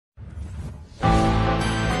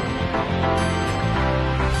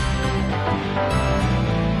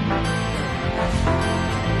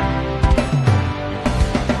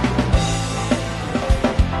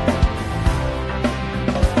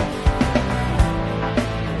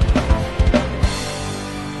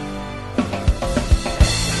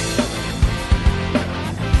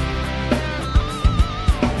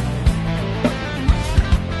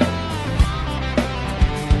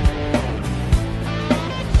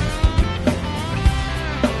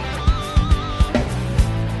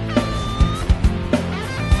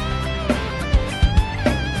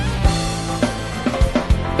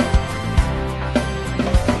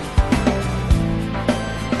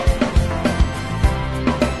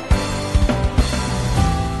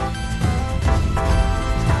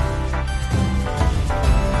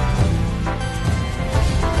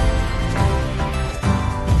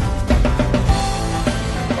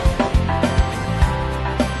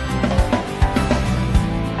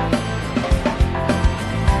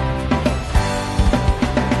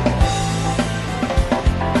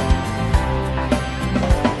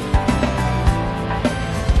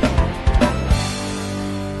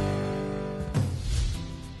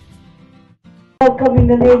welcome in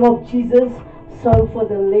the name of Jesus. Sorry for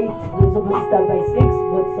the late. We're supposed to start by 6,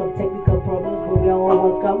 but some technical problems. But we are all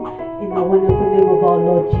welcome in the wonderful name of our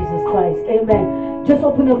Lord Jesus Christ. Amen. Just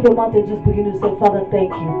open up your mouth and just begin to say, Father,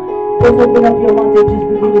 thank you. Just open up your mouth and just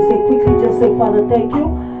begin to say, quickly, just say, Father, thank you.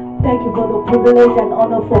 Thank you for the privilege and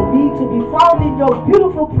honor for me to be found in your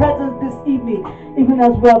beautiful presence this evening. Even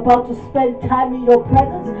as we're about to spend time in your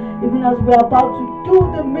presence, even as we're about to do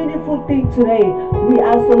the meaningful thing today, we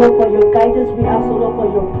ask, O Lord, for your guidance. We ask, O Lord, for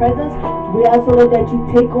your presence. We ask, O Lord, that you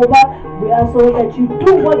take over. We ask, O Lord, that you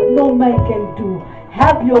do what no man can do.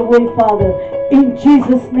 Have your way, Father. In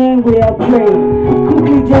Jesus' name we are praying.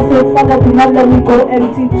 Quickly just say, Father, do not let me go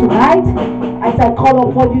empty tonight. As I call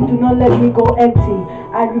upon you, do not let me go empty.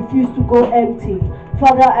 I refuse to go empty.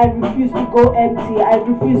 Father, I refuse to go empty. I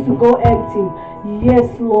refuse to go empty. Yes,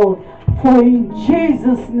 Lord. For in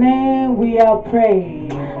Jesus' name we are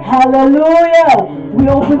praying. Hallelujah. We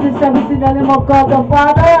open the service in the name of God the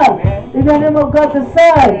Father, in the name of God the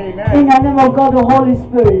Son, in the name of God the Holy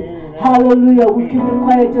Spirit. Hallelujah. We keep the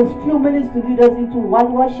quiet just a few minutes to lead us into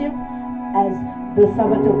one worship as the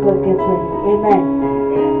servant of God gets ready. Amen.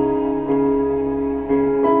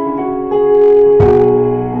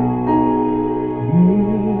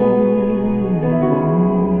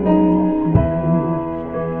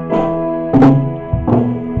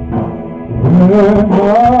 When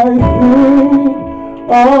I think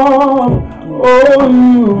of all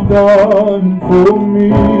you've done for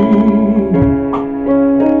me,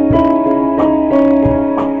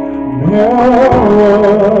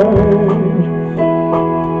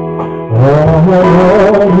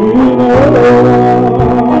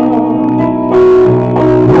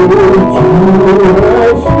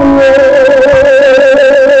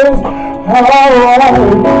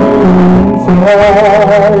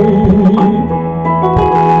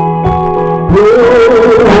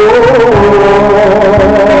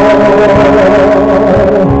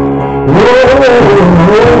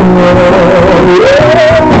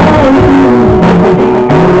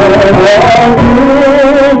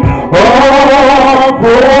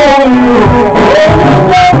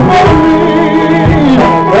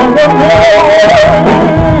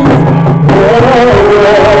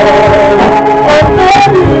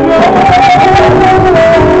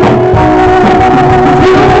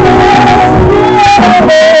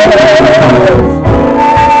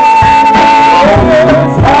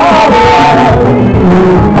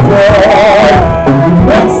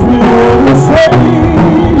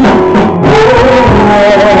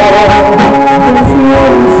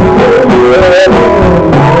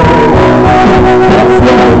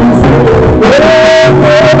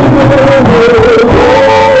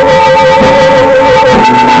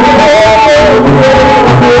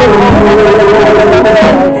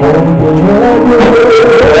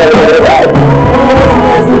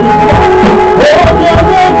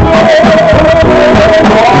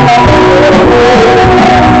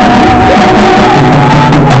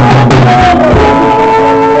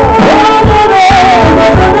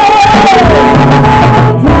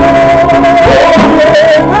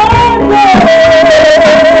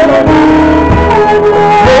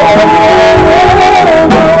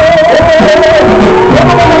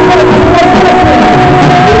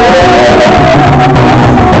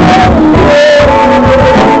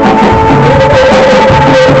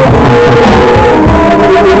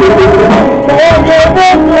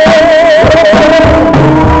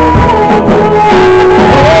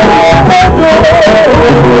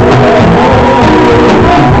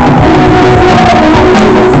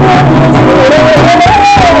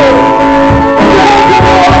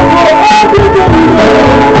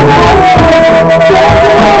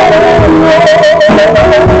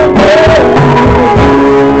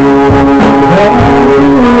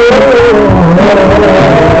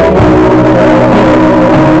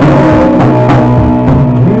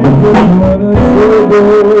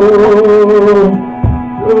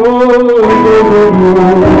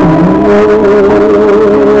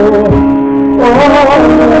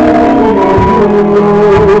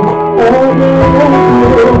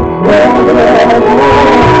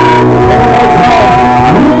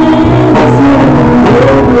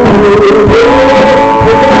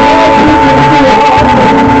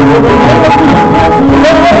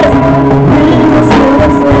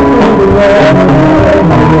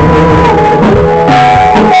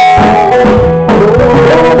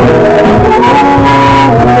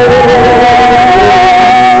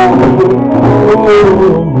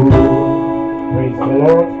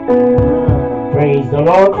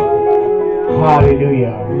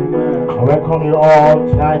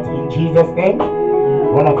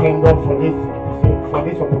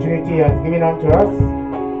 this opportunity He has given unto us.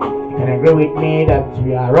 You can agree with me that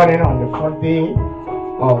we are running on the 4th day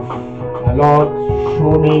of the Lord,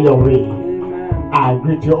 show me your way. I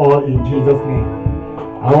greet you all in Jesus' name.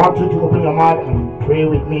 I want you to open your mouth and pray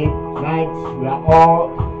with me tonight. We are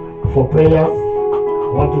all for prayers.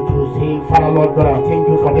 I want you to say, Father Lord God, I thank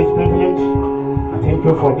you for this privilege. I thank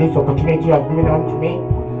you for this opportunity you have given unto me.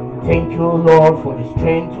 Thank you, Lord, for the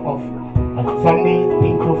strength of Sunday.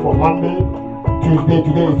 Thank you for Monday, Tuesday.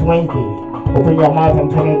 Today is Wednesday. Open your mouth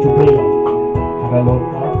and turn it to prayer. Father Lord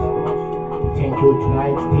God, thank you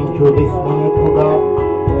tonight. Thank you this minute, oh God.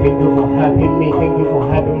 Thank you for helping me. Thank you for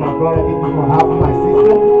helping my brother. Thank you for helping my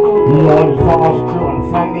sister. Lord, you saw us through on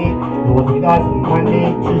Sunday. You was with us on Monday,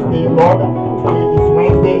 Tuesday, Lord. Today is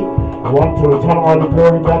Wednesday. I want to return all the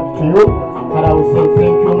glory back to you. Father, we say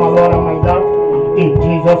thank you, my Lord and my God. In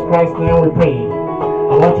Jesus Christ's name we pray.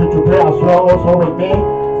 I want you to pray as well also with me.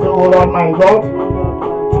 Say, oh Lord my God,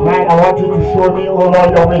 tonight I want you to show me, oh Lord,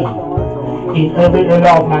 your way in every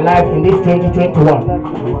area of my life in this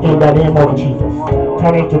 2021. In the name of Jesus.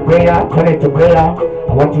 Turn it to prayer. Turn it to prayer.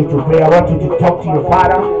 I want you to pray. I want you to talk to your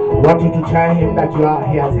Father. I want you to tell Him that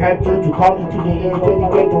He has helped you to come into the year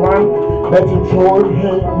 2021. Let Him show you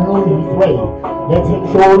His way. Let Him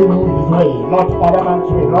show you His way. Not other man's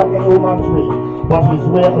way, not any woman's way, but His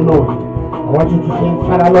way alone. I want you to say,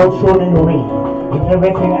 Father Lord, show me your way. In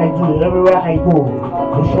everything I do, everywhere I go,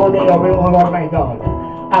 so show me your way, oh Lord my God.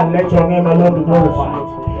 And let your name alone be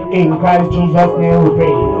glorified. In Christ Jesus' name we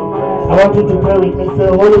pray. I want you to pray with me. Say,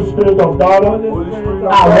 Holy Spirit of God,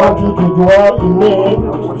 I want you to dwell in me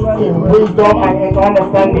in wisdom and in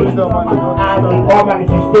understanding and in all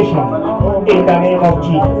manifestation. In the name of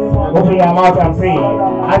Jesus. Open your mouth and pray.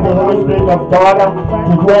 Ask the Holy Spirit of God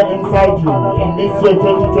to dwell inside you in this year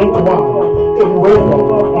 2021. In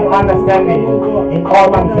wisdom, in understanding, in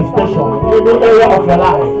all manifestation, in every area of your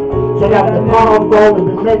life. So that the power of God will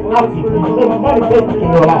be made active, will be made manifest in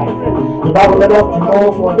your life. The Bible let us to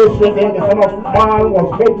know for this reason the Son of Man was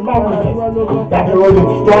made manifest, that He will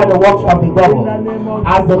destroy the works of the devil.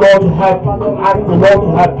 Ask the Lord to help you. Ask the Lord to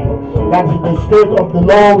help you. That the Spirit of the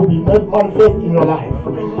Lord will be made manifest in your life.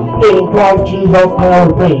 In Christ Jesus' name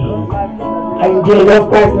we pray. In Jesus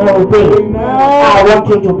Christ's name we pray. I want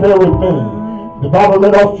you to pray with me. The Bible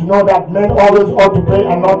let us to know that men always ought to pray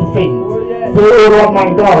and not to faint. Say, oh Lord my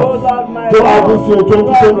God, throughout this year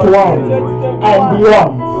 2021 and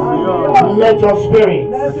beyond, let your Spirit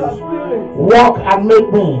walk and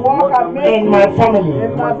make me and my family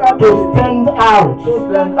to stand out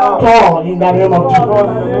tall in the name of Jesus.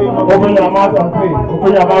 Open your mouth and pray.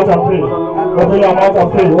 Open your mouth and pray. Open your mouth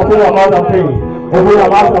and pray. Open your mouth and pray. Open your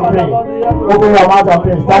mouth and pray. Open your mouth and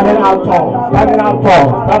pray. Standing out tall. Standing out tall.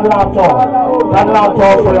 Standing out tall. Standing out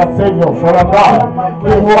tall for your Savior, for your God.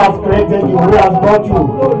 He who has created you, who has brought you,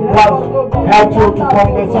 who has helped you to come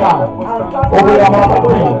this far. Open your mouth and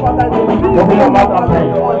pray. Open your mouth and pray.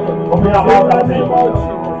 Open your mouth and pray.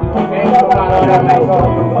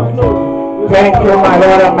 Thank you, my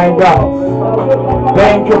Lord and my God.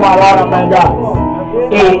 Thank you, my Lord and my God.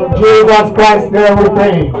 In Jesus Christ's name we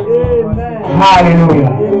pray.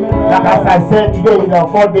 Hallelujah. Like as I said, today is our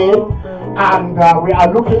 4th day, and we are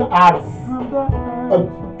looking at a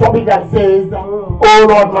topic that says, oh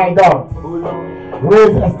Lord my God,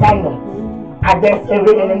 raise a standard against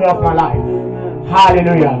every enemy of my life.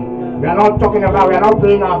 Hallelujah. We are not talking about, we are not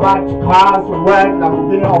praying about cars, wealth,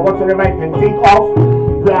 and or whatsoever you can think of.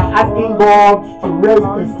 We are asking God to raise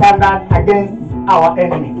the standard against our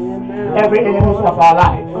enemies, every enemy of our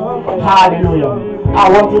life. Hallelujah. I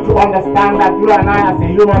want you to understand that you and I as a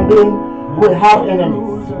human being will have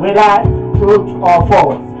enemies, whether truth or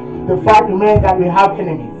false. The fact remains that we have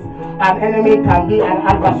enemies. An enemy can be an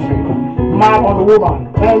adversary, man or woman,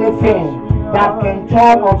 anything that can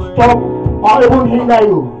turn or stop or even hinder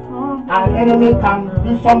you. An enemy can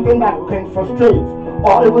be something that can frustrate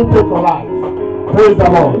or even take your life. Praise the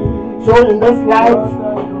Lord. So in this life,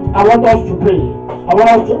 I want us to pray. I want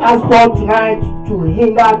us to ask God tonight to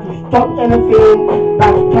hinder, to stop anything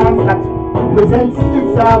that stands, that presents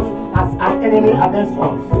itself as an enemy against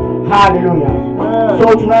us. Hallelujah.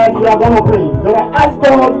 So tonight we are going to pray. We are going to ask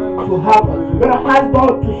God to help us. We are going to ask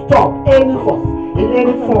God to stop any force, in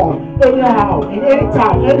any form, anyhow, in any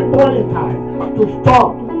time, any point in time, to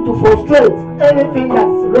stop, to frustrate anything that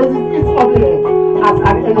raises its ugly head as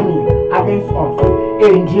an enemy against us.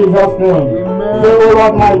 In Jesus' name. Say, oh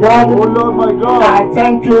Lord my God, oh Lord my God, I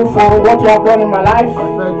thank you for what you have done in my life.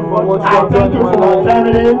 I thank you for my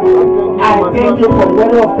family. I thank you for the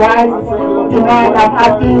body of Christ. Tonight I'm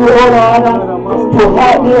asking you, oh Lord, to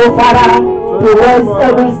help me, oh Father, to raise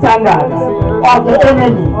every standard of the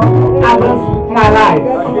enemy against my life.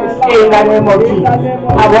 In the name of Jesus.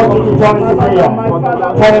 I want you to turn into prayer.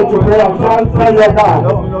 Turn into prayer. Tell your God.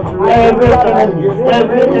 Every enemy,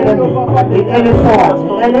 in any form,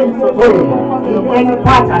 in any way, in any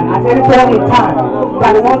pattern, at any point in time,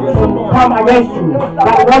 that want to come against you,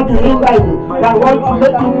 that want to hinder you, that want to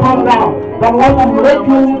make you come down, that want to make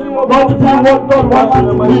you not to be what God wants you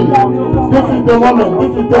to be. This is the moment,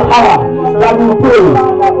 this is the hour that we pray.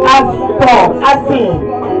 Ask God, ask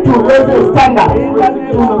Him to raise a standard, in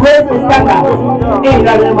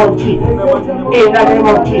the name of Jesus, in the name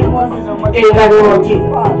of Jesus, in the name of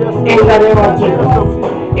Jesus, in the name of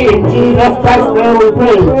Jesus. In Jesus Christ's name we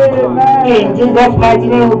pray. In Jesus' mighty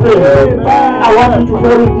name we pray. I want you to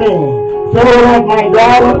pray with me. Say, oh Lord my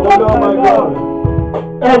God,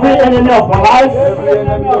 every enemy of my life,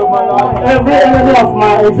 every enemy of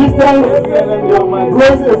my existence,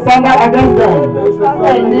 raise a standard against them.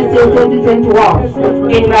 In this year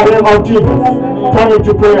 2021, in the name of Jesus, turn it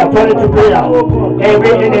to prayer, turn it to prayer.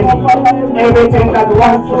 Every enemy, everything that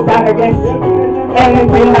wants to stand against you,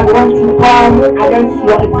 anything that wants to come against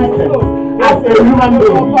your existence as a human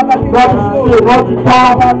being, not to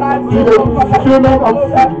come to the fulfillment of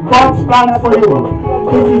God's plans for you.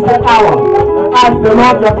 This is the hour. Ask the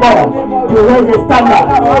Lord your God to raise a standard,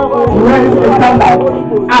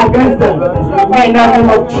 against them in the name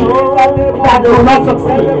of Jesus, that they will not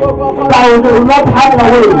succeed, that they will not have a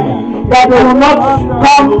way, that they will not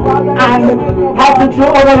come and have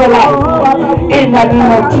control over your life. In the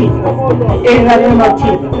name of Jesus. In the name of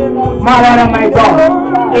Jesus. My Lord and my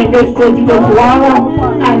God, in this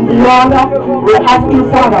 2021 and beyond, we ask you,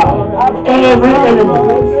 Father, every enemy,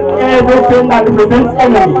 everything that represents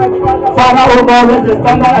enemy, Father, oh God, raise a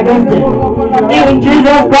standard against it. In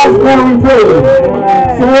Jesus Christ's name we pray.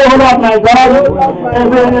 Say, oh Lord my God,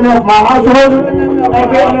 every enemy of my household,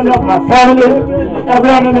 every enemy of my family, every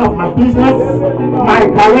enemy of my business, my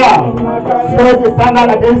career, raise a standard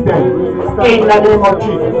against them. In the name of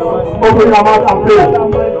Jesus. Open your mouth and pray.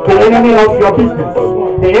 The enemy of your business,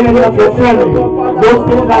 the enemy of your family, those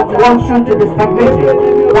things that want you to be stagnated,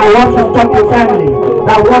 that want to stop your family,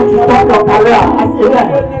 that want to stop your career as a man,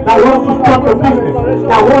 that want to stop your business,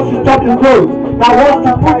 that want to stop your growth, that want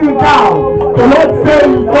to put you down. The Lord says,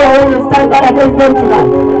 go and stand up against them tonight.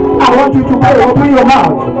 I want you to pray, open your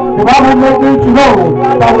mouth. The Bible made me to know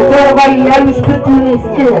that whatever you hear you speak to his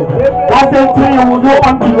ears, that same thing will do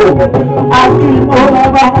unto you. Ask him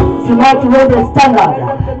over tonight to raise a standard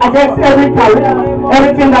against every career,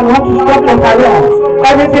 everything that wants to stop your career,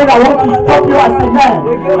 everything that wants to stop you as a man,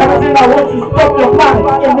 everything that wants to stop your plans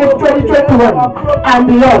in this 2021 and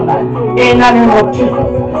beyond. In the name of Jesus.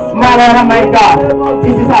 My Lord and my God,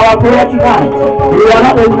 this is our prayer tonight. We are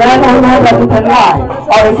not a man or woman that we can lie,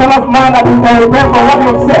 or a son of man that we can remember what we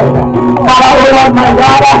have said. Father, oh Lord my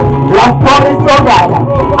God, you have promised, oh God,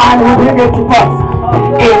 and we bring it to pass.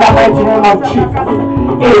 In the mighty name of Jesus.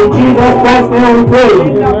 In Jesus Christ's name we pray.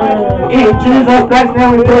 In Jesus Christ's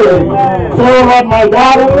name we pray. So Lord my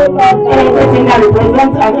God, everything that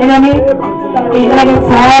represents an enemy, in any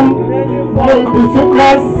form, may it be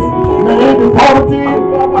sickness, may it be poverty,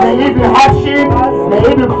 may it be hardship, may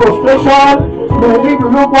it be frustration, may it be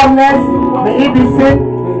lukewarmness, may it be sin.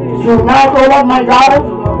 Tonight, oh Lord my God,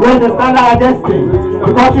 raise the standard against it,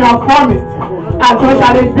 because you have promised, and so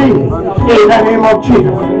shall it be. In the name of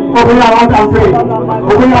Jesus. Open your mouth and pray.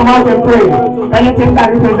 Open your mouth and pray. Anything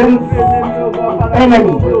that represents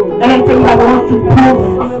enemy, anything that wants to prove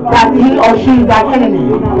that he or she is an enemy,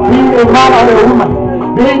 being a man or a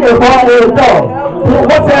woman, being a boy or a girl,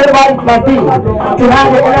 whatever it might be, tonight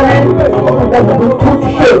the enemy will put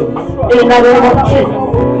shame in the name of Jesus.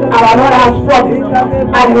 Our Lord has promised,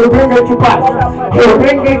 and He will bring it to pass. He will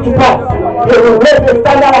bring it to pass. He will raise the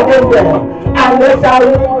standard against them, and they shall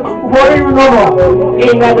worry no more.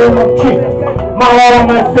 In the name of Jesus. My Lord and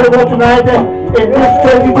my Savior, tonight, in this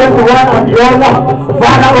 2021 and beyond,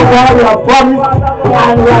 Father, oh God, we have promised,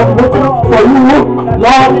 and we are waiting for you,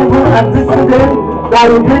 Lord, even and this day, that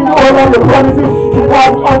will bring all of the promises to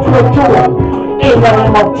pass unto your children. In the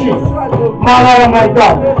name of Jesus. My Lord and my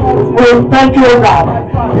God, we thank you, O God,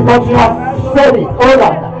 because you have said it, O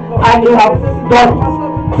God, and you have done it.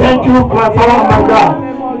 Thank you, my Father and my God.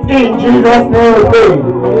 In Jesus' name we pray.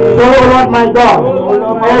 So, Lord my God,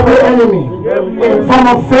 every enemy, in form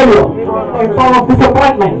of failure, in form of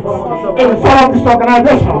disappointment, in form of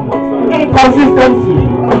disorganization, inconsistency,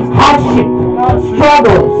 hardship,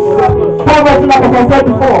 struggles, poverty, like I said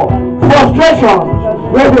before, frustration,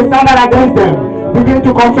 raise the standard against them. Begin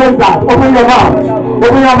to confess that. Open your mouth.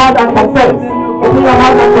 Open your mouth and confess. Open your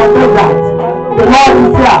mouth and confess that. The Lord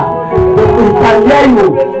is here. The He can hear you.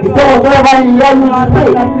 He said whatever He hear you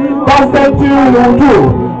speak, God said to you, He will do.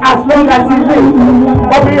 As long as He lives,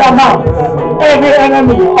 open your mouth. Every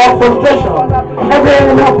enemy of frustration, every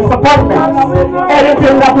enemy of disappointment,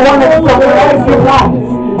 anything that wanted to surprise you now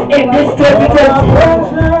in this 2020,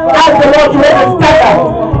 ask the Lord to raise a standard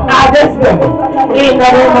against them in the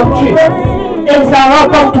name of Jesus. It shall not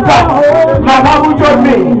come to pass. My Bible told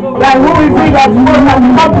me that who is he that knows that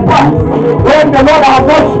it come to pass when the Lord has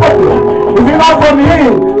not spoken? Is it not from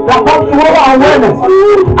Him that comes to over awareness?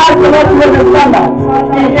 Ask the Lord to raise a standard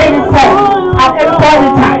in any form at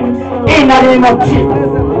any time in the name of Jesus.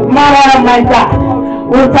 My Lord and my God,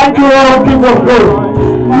 we thank you, Lord, King of glory.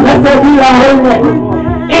 Blessed be your holy name.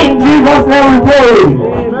 In Jesus' name we pray.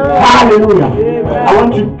 Hallelujah. I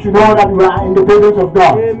want you to know that we are in the presence of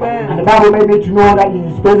God. And the Bible made me to know that in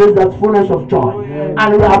His presence there's fullness of joy.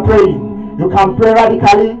 And we are praying. You can pray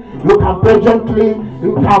radically, you can pray gently,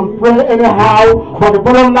 you can pray anyhow, but the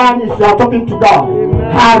bottom line is you are talking to God.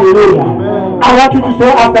 Hallelujah. I want you to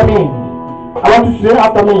say after me. I want you to say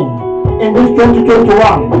after me. In this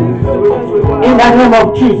 2021, in the name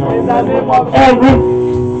of Jesus, every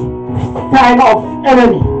sign of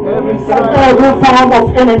enemy, every form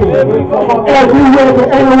of enemy, every way the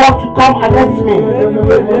enemy wants to come against me,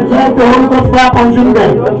 let the Holy Ghost fire consume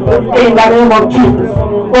them in the name of Jesus.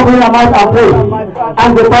 Open your mouth and pray,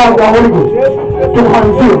 and the power of the Holy Ghost to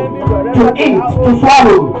consume, to eat, to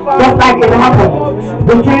swallow, just like it happened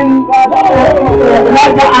between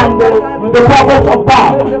Elijah and the prophets of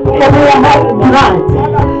God. Open your mouth tonight.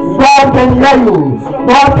 God can hear you.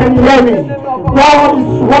 God can hear me. God is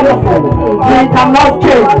wonderful. He cannot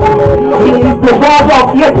change. He is the God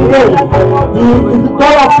of yesterday. He is the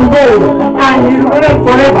God of today. And He will reign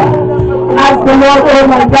forever. Ask the Lord, oh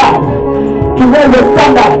my God, to raise the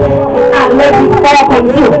standard and let His fire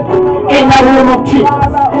consume. In the name of Jesus.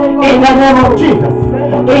 In the name of Jesus.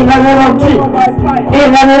 In the name of Jesus. In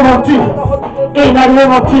the name of Jesus. In the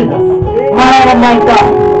name of Jesus. My God.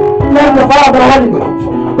 Let the fire of the Holy Ghost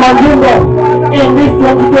consume them in this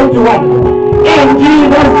 2021. In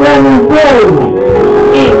Jesus' name we pray.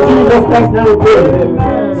 In Jesus' name we pray.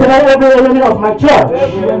 Say every enemy of my church.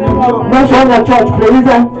 Mention your church, please.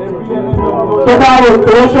 Total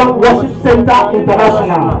Restoration Worship Center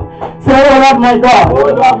International. Say, oh Lord my God,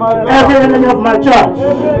 every enemy of my church.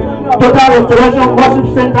 Total Restoration Worship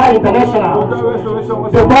Center International.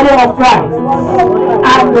 The body of Christ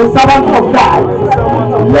and the servants of God.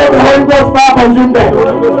 Let the Holy Ghost fire consume them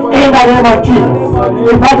in the name of Jesus.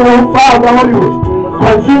 In fact, the fire of the Holy Ghost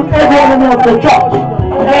consume every enemy of the church,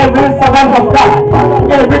 every servant of God,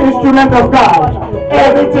 every instrument of God,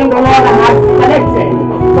 everything the Lord has connected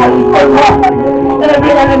for His own work.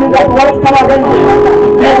 Every enemy that wants to come against Him,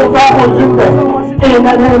 let the fire consume them in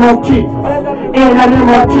the name of Jesus. In the name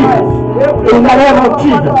of Jesus. In the name of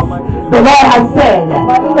Jesus. The Lord has said,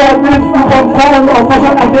 every form of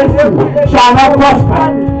fashion against you shall not prosper.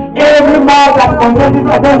 Every mouth that condemns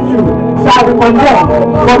against you shall be condemned.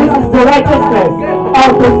 For this is the righteousness of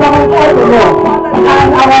the Son of the Lord. And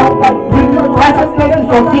our righteousness is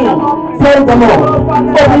of Him, says the Lord.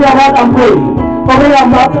 Open your mouth and pray. Open your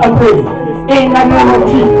mouth and pray. In the name of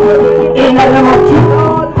Jesus. In the name of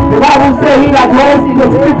Jesus. The Bible says, he that dwells in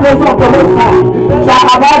the secret place of the Most High shall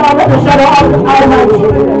abide under the shadow of the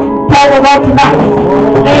Almighty. Tell the Lord tonight,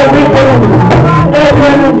 every enemy,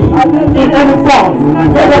 in any form,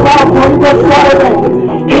 let the Lord come to swallow them.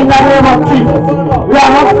 In the name of Jesus. We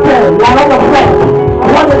are not scared, we are not afraid.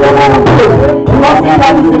 What is the name of Jesus? What he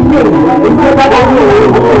that is in you is greater than you.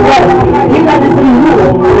 He that is in you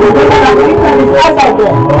is greater than he that is outside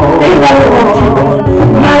there. In the name of Jesus.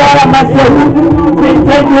 My Lord and my Savior, we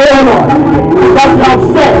thank you, O Lord, because you have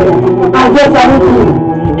said, and just are with you.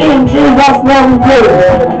 In Jesus' name we pray.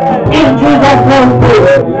 In Jesus' name we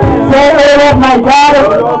pray. Say, O Lord, my God,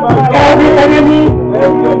 every enemy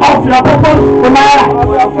of your purpose in my life,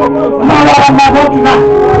 my Lord and my God tonight,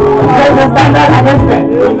 let the standard against them,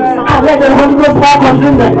 and let the Holy Ghost fire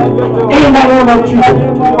consume them. In the name of Jesus.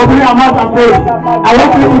 Open your mouth and pray. I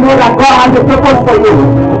want you to know that God has a purpose for you.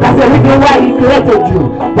 That's the reason why He created you.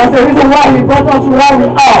 That's the reason why He brought us where we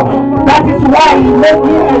are. That is why He made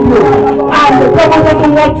me and you. And the purpose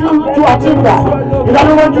doesn't want you to achieve that. He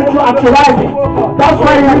doesn't want you to actualize it. That's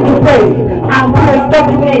why you need to pray and pray stop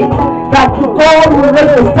to me that God will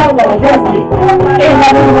raise a standard against me. In the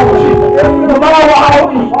name of Jesus. No matter how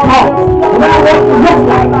it comes, no matter what it looks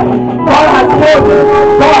like, God has told you,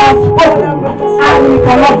 God has spoken, and He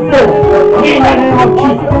cannot fail. In the name of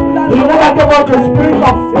Jesus. He never gave us the spirit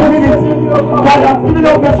of humility, but has given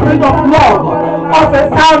us the spirit of love, of a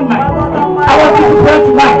sound mind. I want you to pray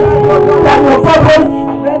tonight that your purpose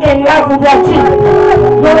in life will be achieved.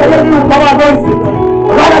 No enemy will come against it.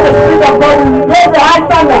 Rather, the Spirit of God will raise the high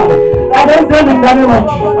standard against them in the name of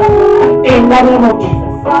Jesus. In the name of Jesus.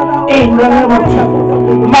 In the name of Jesus.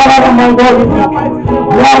 My Lord and my God, we thank you.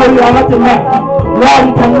 Lord, you are not a man. Lord,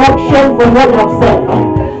 you cannot change the word you have said.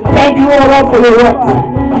 Thank you, O Lord, for your words.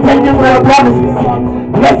 Thank you for your promises.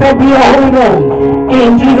 Blessed be your holy name.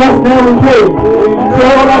 In Jesus' name we pray.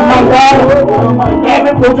 Lord of my God,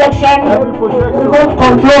 every projection, remote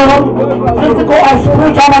control, physical and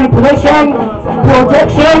spiritual manipulation,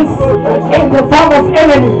 projections in the form of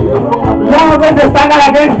enemy, Lord, raise the standard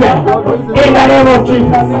against them. In the name of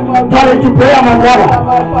Jesus. Turn it to prayer, my brother.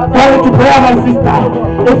 Turn it to prayer, my sister.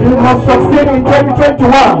 If you must succeed in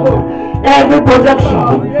 2021, every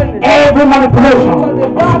projection, every manipulation,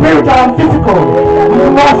 spiritual and physical,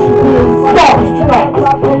 you must stop tonight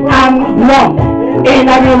and long in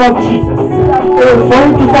the name of Jesus. For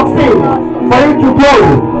you to succeed, for you to grow,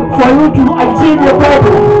 for you to achieve your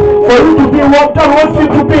purpose, for you to be what God wants you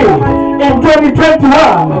to be in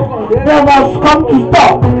 2021, there must come to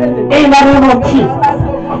stop in the name of Jesus.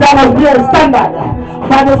 There must be a standard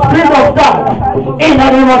by the Spirit of God in the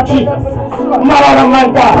name of Jesus. My Lord and my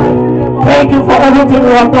God, thank you for everything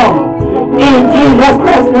you have done. In Jesus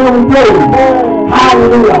Christ's name we pray.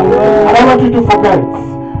 Hallelujah. I don't want you to forget.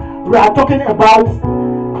 We are talking about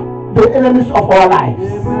the enemies of our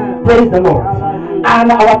lives. Praise the Lord.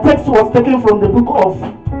 And our text was taken from the book of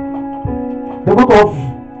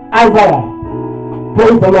Isaiah.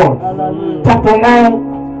 Praise the Lord. Chapter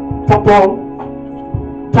 9,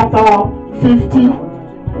 chapter 50,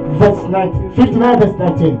 verse 19. 59 verse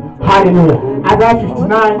 19. Hallelujah. Isaiah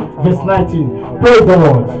 59 verse 19. Praise the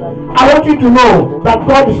Lord. I want you to know that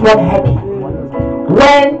God is not happy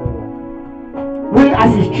when we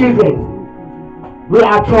as his children, we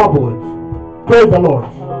are troubled. Praise the Lord.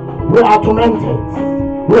 We are tormented.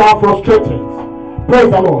 We are frustrated. Praise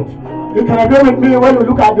the Lord. You can agree with me when you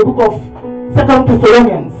look at the book of 2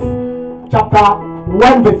 Thessalonians chapter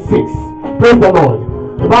 1 verse 6. Praise the Lord.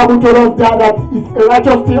 The Bible told us there that it's a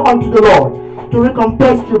righteous thing unto the Lord to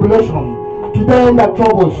recompense tribulation to them that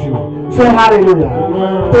troubles you. Say hallelujah.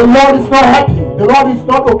 The Lord is not happy. The Lord is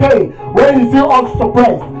not okay when you see us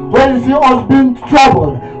suppressed, when you see us being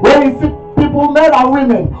troubled, when you see people, men and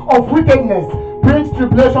women of wickedness brings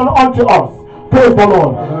tribulation unto us. Praise the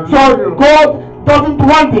Lord. So God doesn't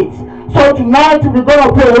want it. So tonight we're going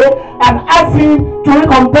to pray and ask him to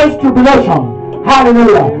recompense tribulation.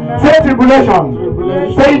 Hallelujah. Say tribulation.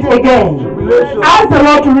 Say it again. Ask the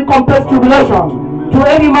Lord to recompense tribulation to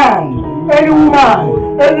any man, any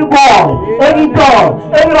woman, any boy, any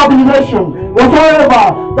girl, any organization,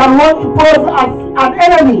 whatsoever that wants to pose as an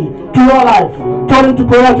enemy to your life. Turn into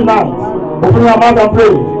prayer tonight. Open your mouth and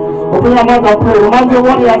pray. Open your mouth and pray. Remind you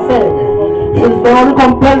what he has said. He is going to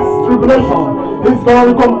recompense tribulation. He is going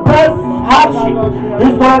to recompense hardship. He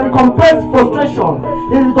is going to recompense frustration.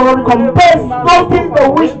 He is going to recompense those things they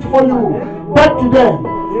wished for you back to them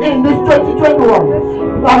in this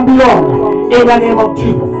 2021 and beyond. In the name of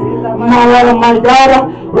Jesus. My Lord and my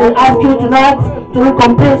God, we ask you tonight to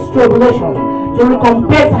recompense tribulation, to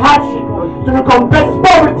recompense hardship, to recompense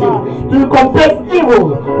poverty, to recompense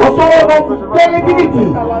evil, whatsoever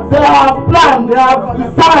negativity they have planned, they have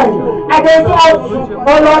designed against us,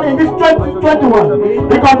 oh Lord, in this 2021.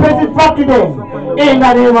 Recompense it back to them in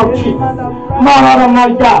the name of Jesus. My Lord and my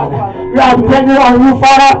God, we are depending on you,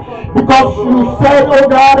 Father, because you said, oh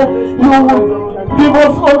God, you will give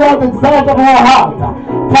us, oh God, the desires of our heart.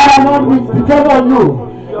 Father, Lord, we depend on you.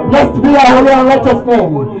 Blessed be our holy and righteous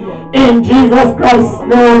name. In Jesus Christ's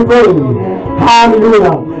name we pray.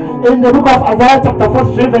 Hallelujah. In the book of Isaiah chapter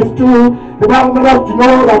 43 verse 2, the Bible made us to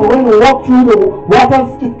know that when you walk through the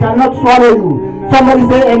waters, it cannot swallow you. Somebody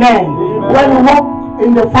say amen. When you walk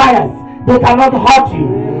in the fires, they cannot hurt you.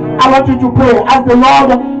 I want you to pray. Ask the Lord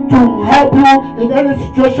to help you in any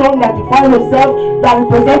situation that you find yourself that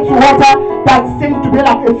represents water that seems to be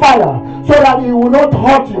like a fire, so that it will not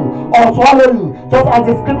hurt you or swallow you, just as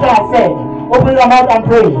the scripture has said. Open your mouth and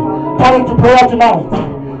pray. Turn into prayer tonight.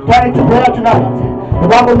 Turn into prayer tonight. The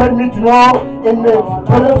Bible made me to know in the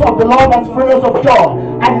presence of the Lord and fullness of joy.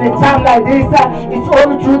 And in a time like this, it's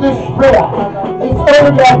only through this prayer, it's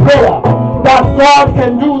only their prayer, that God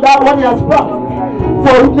can do that what he has promised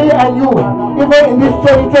for me and you, even in this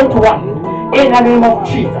 2021, in the name of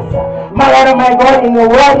Jesus. My Lord and my God, in the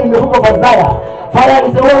word in the book of Isaiah, Father,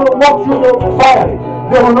 is the one who walk through the fire.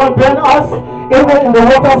 They will not burn us, even in the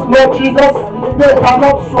waters, Lord Jesus, they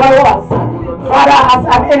cannot swallow us. Father, as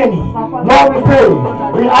an enemy, Lord, we pray,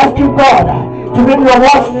 we ask you, God, to bring your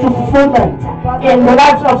words to fulfillment in the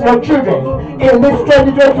lives of your children, in this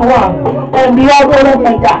 2021 and beyond, oh Lord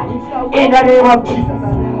my God, in the name of Jesus.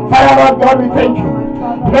 Father Lord God, we thank you.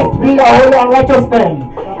 Blessed be your holy and righteous name.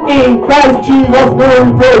 In Christ Jesus'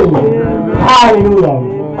 name we pray. Hallelujah.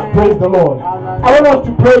 Praise the Lord. I want us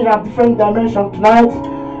to pray in a different dimension tonight.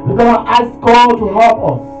 We're going to ask God to help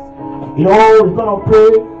us. You know, we're going to pray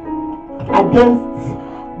against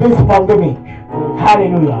this pandemic.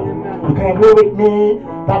 Hallelujah. You can agree with me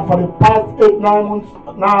that for the past 8-9 months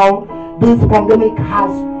now, this pandemic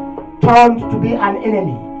has turned to be an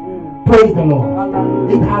enemy. Praise the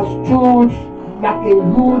Lord. It has stood like a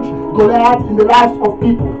huge Goliath in the lives of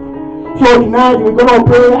people. So tonight we're going to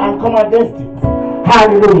pray and come against it.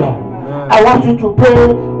 Hallelujah. I want you to pray,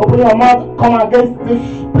 open your mouth, come against this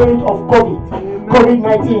spirit of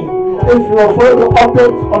COVID-19. If you are following the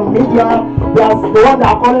updates on media, there's the one that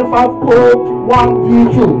are calling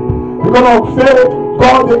 501V2. We're going to say,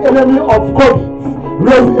 God, the enemy of COVID,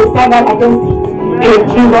 raise a standard against it. In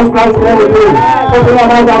Jesus Christ's name we pray. Open your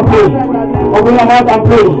mouth and pray. Open your mouth and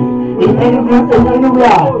pray. In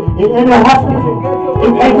anywhere, in any hospital,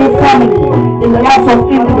 in every family, in the lives of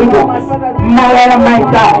individuals, my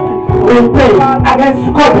God, we pray against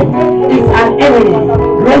COVID. It's an enemy.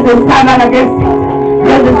 Raise a standard against it.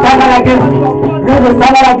 Raise a standard against it. Raise a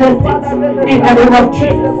standard against it. In the name of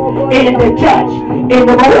Jesus. In the church. In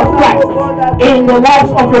the body of Christ. In the lives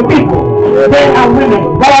of the people. Men and women.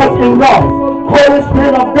 Boys and girls. Holy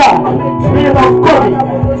Spirit of God. Spirit of COVID.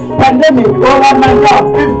 Pandemic. Oh my God.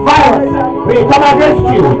 This virus. We come against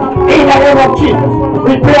you. In the name of Jesus.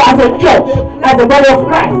 We pray as a church. As the body of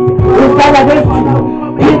Christ. We stand against you.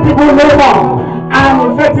 Heal people no more.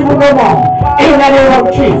 And infect people no more. In the name of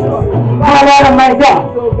Jesus. My Lord and my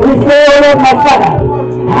God, we say, oh Lord, my Father,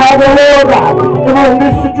 have a Lord God, even in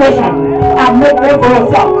this situation, and make way for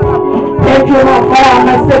yourself. Thank you, my Father and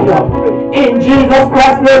my Savior. In Jesus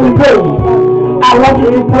Christ's name we pray. I want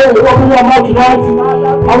you to pray. Open your mouth tonight.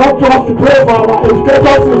 I want us to pray for our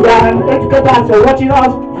educators. If you are an educator and you're watching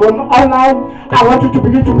us from online, I want you to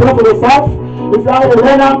begin to pray for yourself. If you are a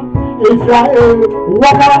learner, if you are a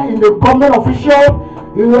worker in the government official,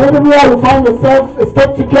 anywhere you find yourself, a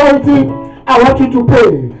state security, I want you to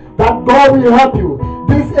pray that God will help you.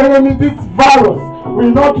 This enemy, this virus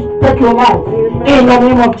will not take your life. In the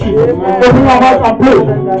name of Jesus. Open your mouth and pray.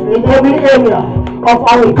 In every area of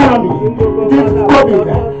our economy, this COVID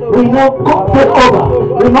will not take over,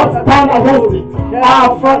 will not stand against it.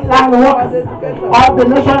 Our frontline workers, all the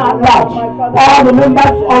nation at large, all the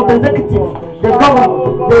members of the executive, the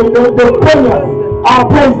government, the premiers, our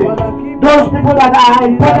president, those people that are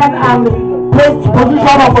important and placed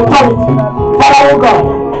position of authority. Father, oh God,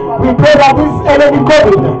 we pray that this enemy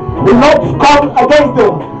COVID will not come against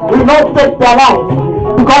them, will not take their life,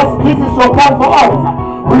 because this is your plan for us.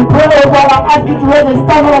 We pray, oh God, and ask you to raise a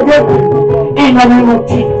standard against them in the name of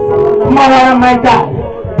Jesus. My Lord and my God,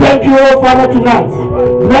 thank you, oh Father, tonight.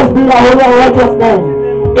 Blessed be the holy and righteous name.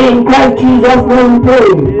 In Christ Jesus' name we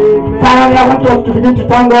pray. Finally, I want us to begin to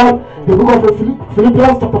thank God. The book of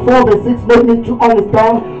Philippians chapter 4 verse 6 made me to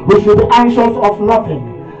understand we should be anxious of nothing.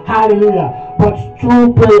 Hallelujah. But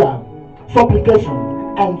through prayer, supplication,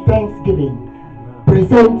 and thanksgiving,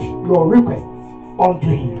 present your requests unto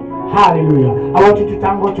Him. Hallelujah. I want you to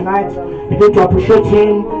thank God tonight. Begin to appreciate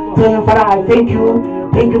Him. Tell Him, Father, I thank you.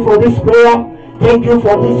 Thank you for this prayer. Thank you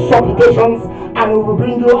for these supplications. And we will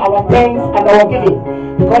bring you our thanks and our giving,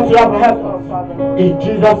 because you have helped us. In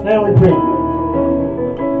Jesus' name we pray.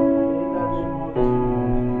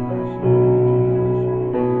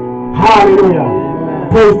 Hallelujah.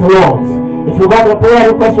 Praise the Lord. If you got a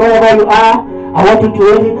prayer request wherever you are, I want you to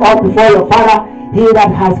raise it up before your Father. He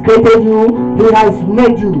that has created you, He has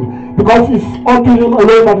made you, because it's unto Him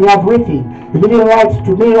alone that you have written. You didn't write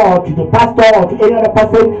to me or to the pastor or to any other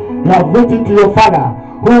person. You have written to your Father,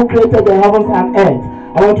 who created the heavens and earth.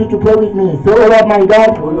 I want you to pray with me. Say, oh Lord my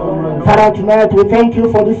God, Father, tonight we thank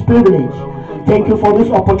you for this privilege. Thank you for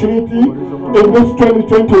this opportunity in this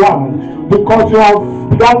 2021, because you have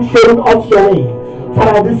begun showing us your way.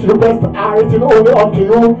 Father, these requests are written only unto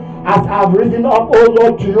you, as I have risen up, oh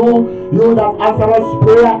Lord, to you. You that answers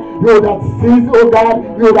prayer, you that sees, oh God,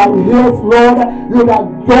 you that hears, Lord, you that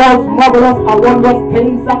does marvelous and wondrous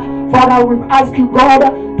things. Father, we ask you, God,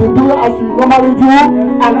 to do as you normally do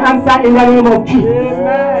and answer in the name of Jesus.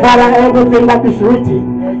 Father, everything that is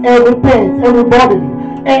written, every pain, every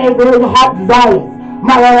burden, every heart desires,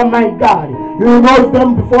 my Lord and my God, you know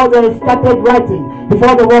them before they started writing,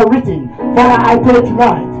 before they were written. Father, I pray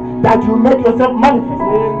tonight that you make yourself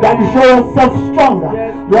manifest, that you show yourself stronger,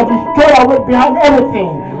 that you show your weight behind everything,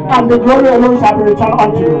 and the glory alone shall be returned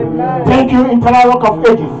unto you. Thank you, eternal rock of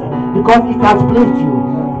ages, because it has pleased you.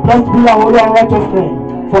 Blessed be our holy and righteous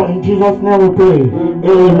name. For in Jesus' name we pray.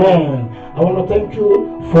 Amen. I want to thank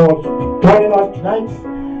you for joining us tonight.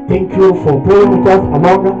 Thank you for praying with us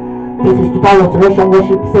along. This is Total Restoration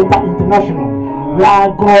Worship Center International, where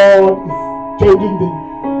God is changing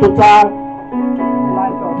the total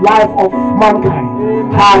life of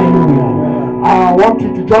mankind. Hallelujah. I want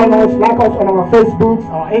you to join us, like us on our Facebooks,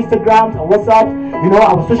 our Instagrams, our WhatsApp,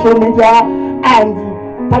 our social media,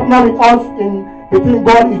 and partner with us in the thing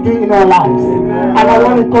God is doing in our lives. And I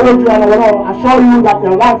want to encourage you and I want to assure you that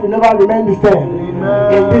your life will never remain the same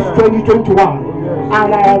in this 2021.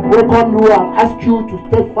 And I welcome you and ask you to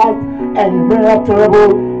stay fast and remain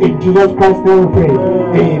terrible in Jesus Christ's name we pray.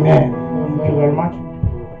 Amen. Thank you very much.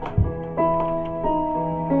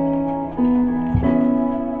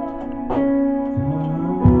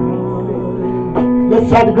 Let's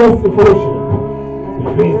share the grace of fellowship.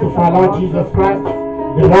 The grace of our Lord Jesus Christ,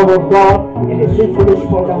 the love of God, and the sweet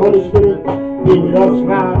fellowship of the Holy Spirit be with us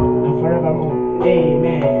now and forevermore.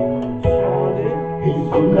 Amen. His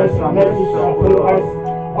goodness and mercy shall follow us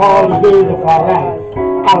all the days of our life,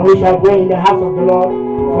 and we shall dwell in the house of the Lord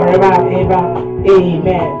forever and ever.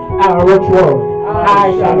 Amen. Our watchword: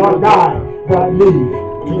 I shall not die, but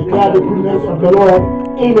live to declare the goodness of the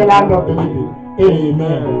Lord in the land of the living.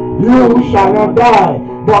 Amen. You shall not die,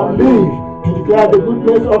 but live to declare the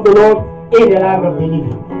goodness of the Lord in the land of the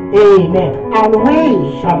living. Amen. And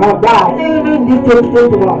we shall not die, even this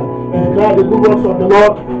 2021, to declare the good works of the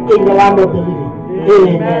Lord in the land of the living.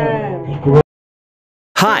 Amen. Thank you.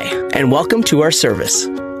 Hi, and welcome to our service.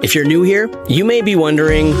 If you're new here, you may be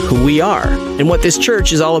wondering who we are and what this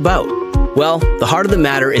church is all about. Well, the heart of the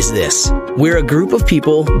matter is this: we're a group of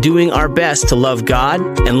people doing our best to love God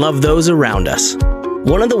and love those around us.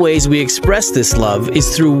 One of the ways we express this love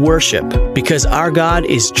is through worship, because our God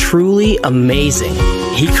is truly amazing.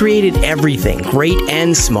 He created everything, great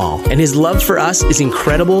and small, and His love for us is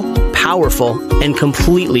incredible, powerful, and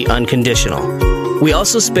completely unconditional. We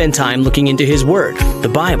also spend time looking into His Word, the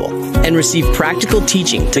Bible, and receive practical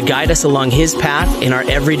teaching to guide us along His path in our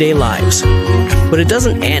everyday lives. But it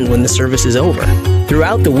doesn't end when the service is over.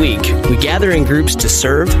 Throughout the week, we gather in groups to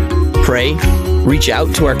serve, pray, reach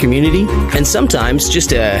out to our community, and sometimes just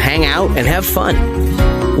to hang out and have fun.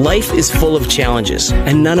 Life is full of challenges,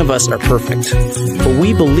 and none of us are perfect. But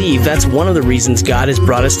we believe that's one of the reasons God has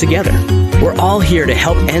brought us together. We're all here to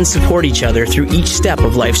help and support each other through each step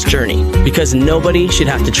of life's journey, because nobody should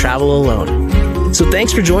have to travel alone. So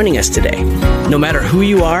thanks for joining us today. No matter who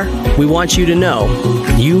you are, we want you to know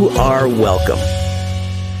you are welcome.